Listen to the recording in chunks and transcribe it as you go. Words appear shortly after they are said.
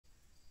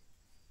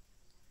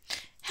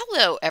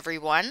Hello,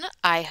 everyone.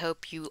 I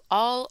hope you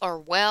all are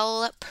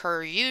well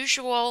per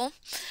usual.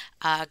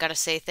 Gotta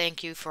say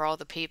thank you for all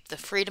the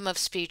freedom of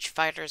speech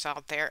fighters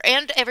out there,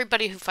 and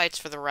everybody who fights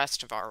for the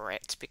rest of our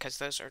rights, because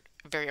those are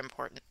very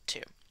important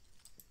too.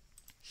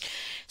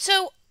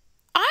 So,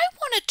 I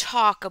want to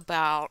talk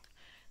about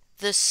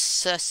the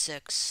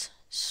Sussex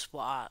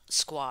squad,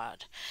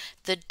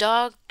 the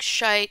dog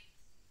shite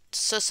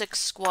Sussex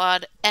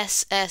squad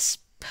SS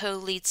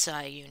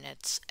Polizei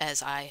units,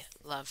 as I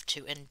love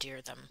to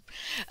endear them.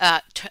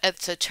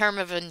 It's a term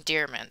of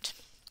endearment.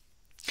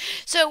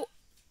 So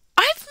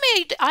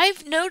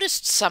I've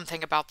noticed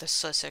something about the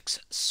Sussex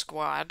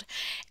squad,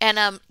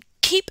 and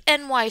keep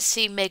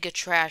NYC mega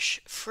trash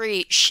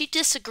free. She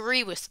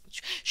disagrees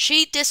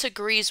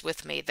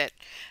with me that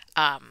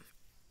um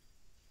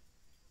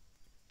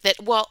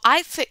well,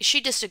 I think she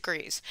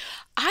disagrees.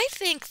 I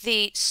think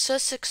the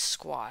Sussex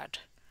squad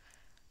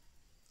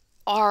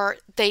are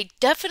they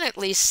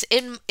definitely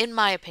in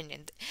my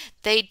opinion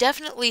they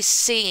definitely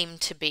seem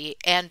to be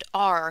and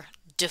are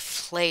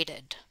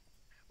deflated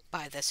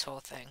by this whole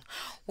thing,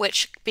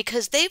 which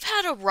because they've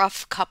had a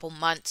rough couple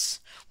months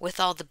with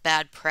all the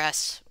bad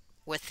press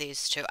with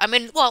these two. I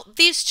mean, well,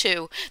 these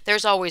two,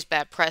 there's always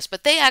bad press,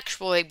 but they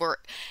actually were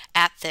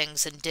at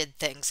things and did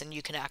things, and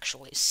you can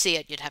actually see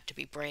it. You'd have to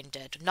be brain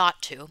dead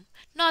not to.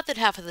 Not that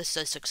half of the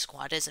Sussex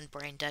squad isn't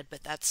brain dead,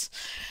 but that's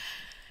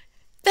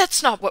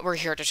not what we're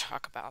here to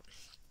talk about.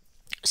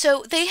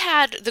 So they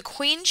had the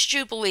Queen's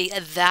Jubilee,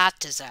 that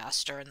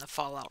disaster, and the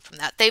fallout from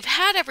that. They've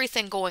had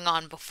everything going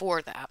on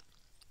before that.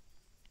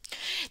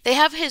 They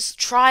have his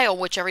trial,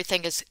 which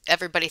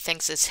everybody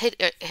thinks is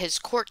his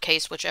court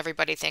case, which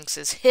everybody thinks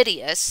is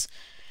hideous,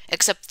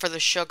 except for the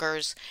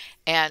Sugars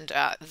and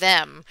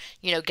them.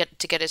 You know,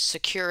 get his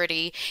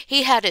security.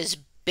 He had his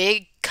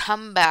big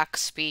comeback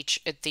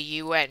speech at the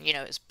UN. You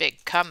know, his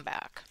big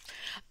comeback.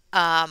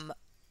 And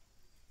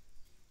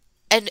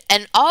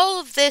all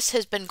of this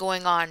has been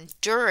going on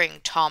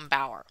during Tom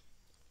Bower.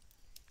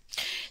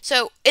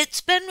 So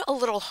it's been a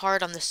little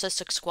hard on the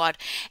Sussex squad,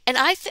 and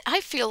I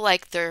feel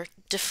like they're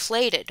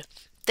deflated.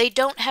 They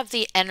don't have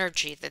the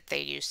energy that they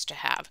used to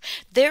have.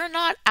 They're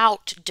not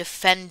out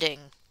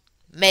defending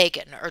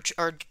Meghan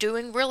or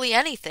doing really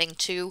anything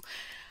to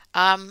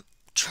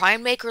try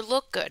and make her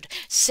look good.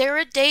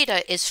 Sarah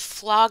Data is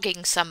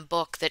flogging some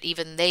book that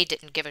even they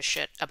didn't give a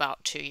shit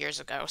about 2 years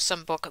ago.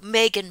 Some book,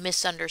 Meghan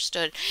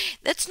Misunderstood.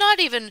 That's not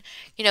even,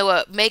 you know,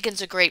 a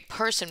Meghan's a great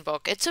person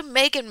book. It's a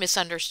Meghan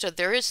Misunderstood.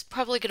 There is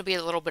probably going to be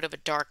a little bit of a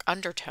dark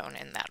undertone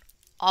in that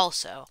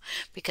also,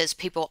 because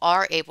people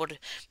are able to,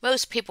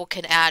 most people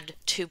can add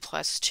 2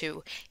 +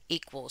 2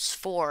 =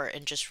 4,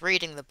 and just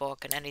reading the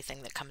book and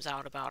anything that comes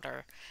out about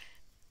her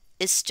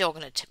is still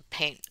going to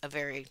paint a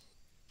very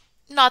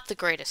not the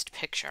greatest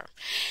picture.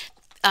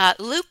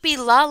 Loopy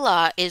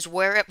Lala is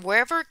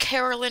wherever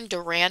Carolyn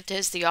Durant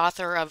is, the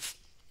author of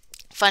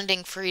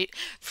Funding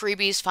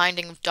Freebies,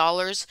 Finding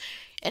Dollars,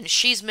 and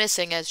she's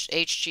missing, as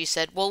HG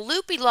said. Well,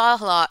 Loopy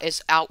Lala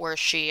is out where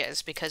she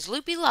is, because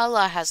Loopy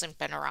Lala hasn't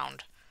been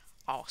around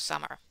all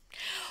summer.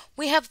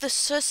 We have the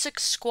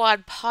Sussex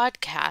Squad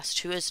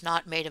podcast, who has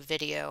not made a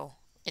video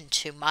in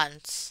 2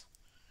 months.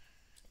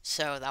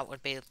 So that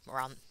would be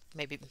around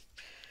maybe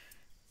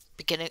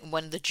beginning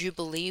when the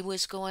Jubilee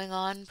was going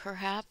on,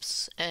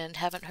 perhaps, and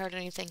haven't heard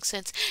anything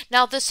since.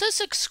 Now, the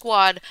Sussex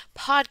Squad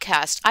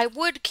podcast, I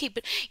would keep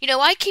it, you know,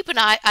 I keep an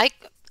eye, I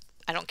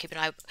don't keep an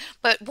eye,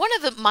 but one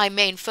of my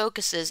main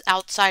focuses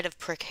outside of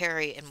Prick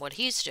Harry and what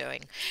he's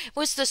doing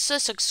was the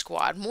Sussex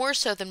Squad, more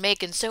so than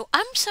Meghan. So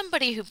I'm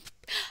somebody who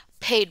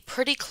paid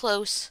pretty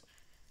close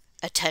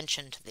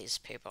attention to these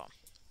people.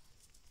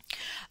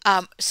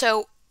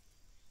 So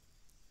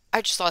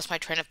I just lost my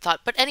train of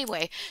thought. But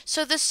anyway,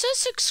 so the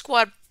Sussex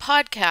Squad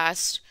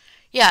podcast,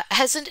 yeah,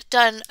 hasn't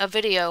done a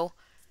video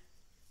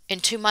in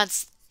 2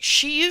 months.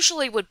 She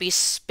usually would be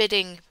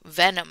spitting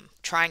venom,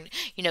 trying,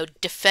 you know,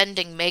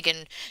 defending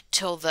Meghan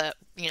till the,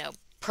 you know,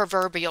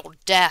 proverbial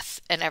death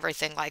and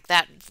everything like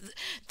that.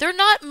 They're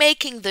not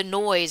making the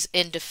noise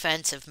in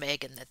defense of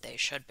Meghan that they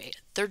should be.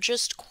 They're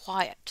just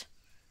quiet.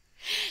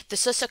 The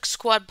Sussex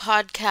Squad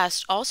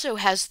podcast also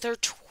has their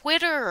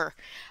Twitter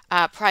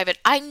private.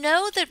 I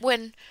know that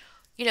when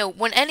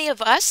any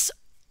of us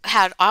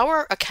had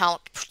our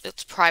account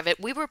private,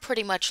 we were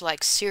pretty much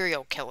like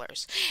serial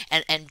killers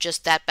and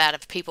just that bad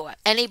of people.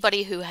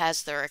 Anybody who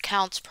has their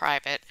accounts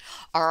private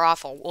are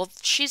awful. Well,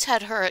 she's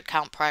had her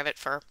account private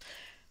for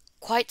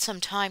quite some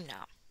time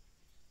now.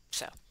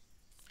 So,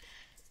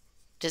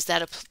 does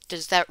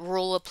that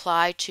rule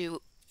apply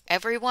to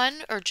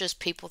everyone or just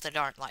people that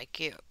aren't like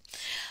you?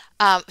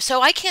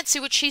 So I can't see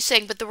what she's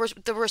saying, but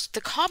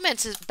the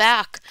comments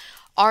back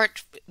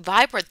aren't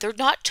vibrant. They're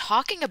not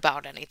talking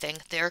about anything.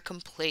 They're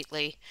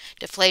completely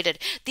deflated.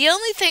 The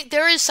only thing,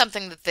 there is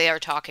something that they are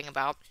talking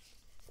about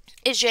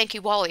is Yankee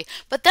Wally,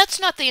 but that's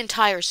not the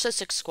entire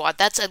Sussex squad.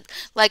 That's a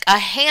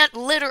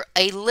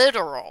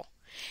literal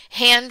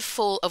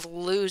handful of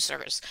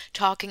losers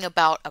talking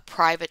about a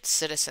private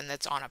citizen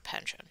that's on a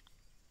pension.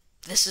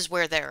 This is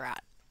where they're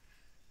at.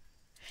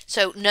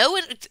 So no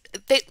one,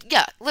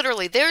 yeah,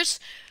 literally, there's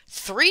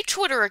 3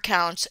 Twitter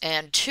accounts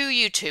and 2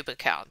 YouTube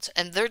accounts,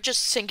 and they're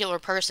just singular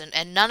person,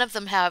 and none of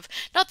them have,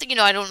 not that,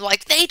 I don't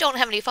like, they don't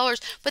have any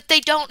followers, but they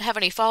don't have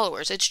any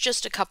followers. It's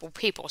just a couple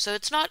people, so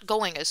it's not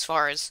going as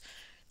far as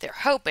they're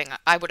hoping.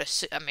 I would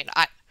assume,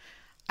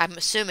 I'm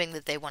assuming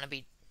that they want to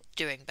be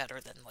doing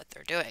better than what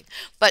they're doing.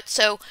 But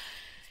so,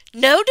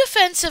 no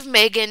defense of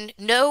Meghan,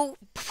 no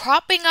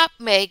propping up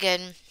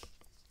Meghan,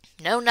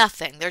 no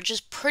nothing. They're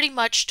just pretty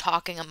much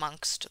talking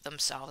amongst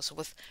themselves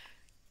with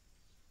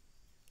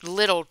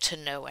little to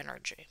no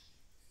energy.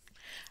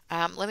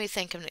 Let me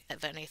think of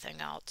anything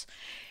else.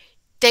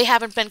 They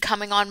haven't been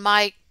coming on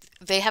my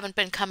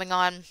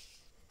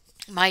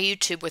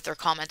YouTube with their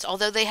comments,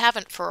 although they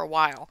haven't for a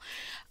while.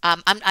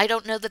 I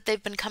don't know that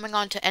they've been coming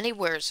on to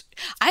anywheres.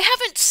 I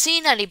haven't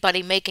seen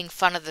anybody making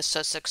fun of the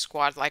Sussex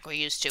squad like we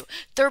used to.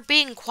 They're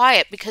being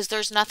quiet because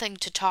there's nothing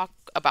to talk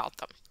about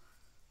them.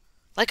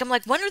 Like, I'm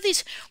like, when are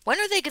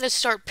they going to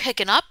start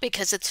picking up?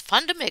 Because it's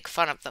fun to make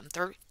fun of them.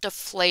 They're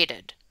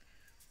deflated.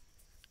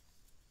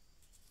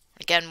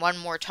 Again, one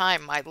more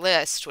time, my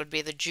list would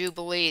be the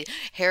Jubilee,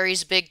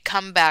 Harry's big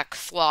comeback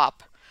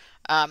flop.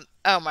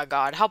 Oh my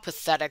God, how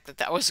pathetic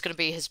that was going to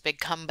be his big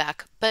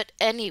comeback. But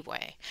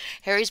anyway,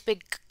 Harry's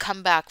big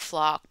comeback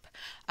flop,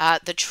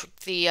 the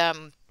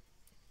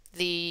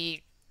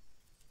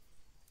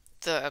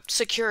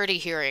security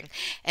hearing,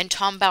 and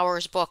Tom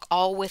Bower's book,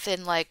 all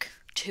within like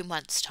 2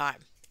 months'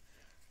 time.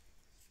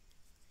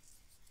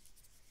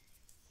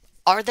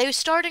 Are they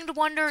starting to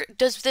wonder,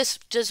 does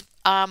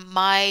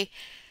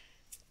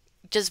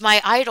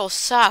my idol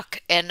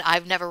suck? And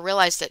I've never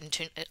realized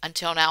it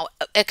until now,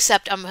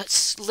 except I'm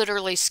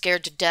literally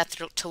scared to death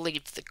to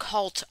leave the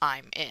cult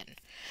I'm in.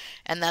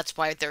 And that's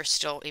why they're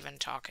still even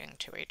talking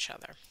to each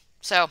other.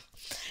 So,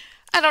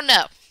 I don't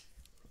know.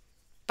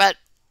 But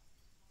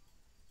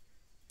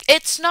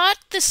it's not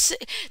this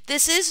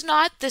is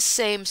not the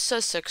same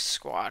Sussex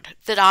squad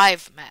that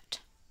I've met.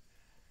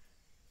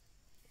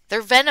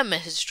 Their venom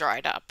has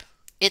dried up.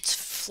 It's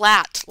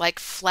flat, like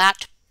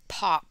flat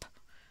pop.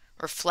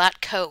 Or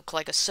flat Coke,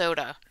 like a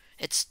soda.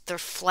 They're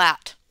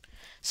flat.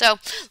 So,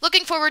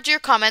 looking forward to your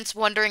comments,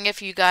 wondering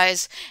if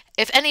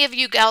any of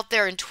you out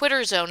there in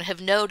Twitter Zone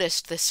have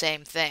noticed the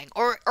same thing.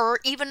 Or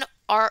even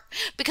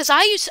because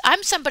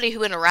I'm somebody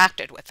who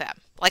interacted with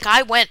them. Like,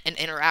 I went and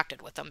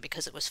interacted with them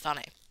because it was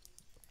funny.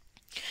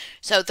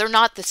 So, they're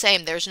not the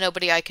same. There's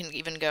nobody I can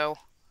even go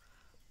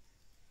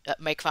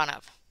make fun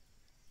of.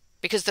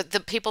 Because the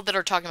people that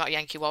are talking about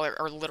Yankee Wall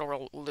are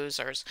literal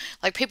losers.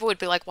 Like, people would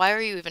be like, why are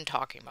you even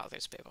talking about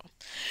these people?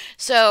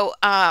 So,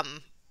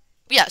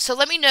 yeah, so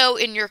let me know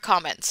in your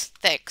comments.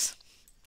 Thanks.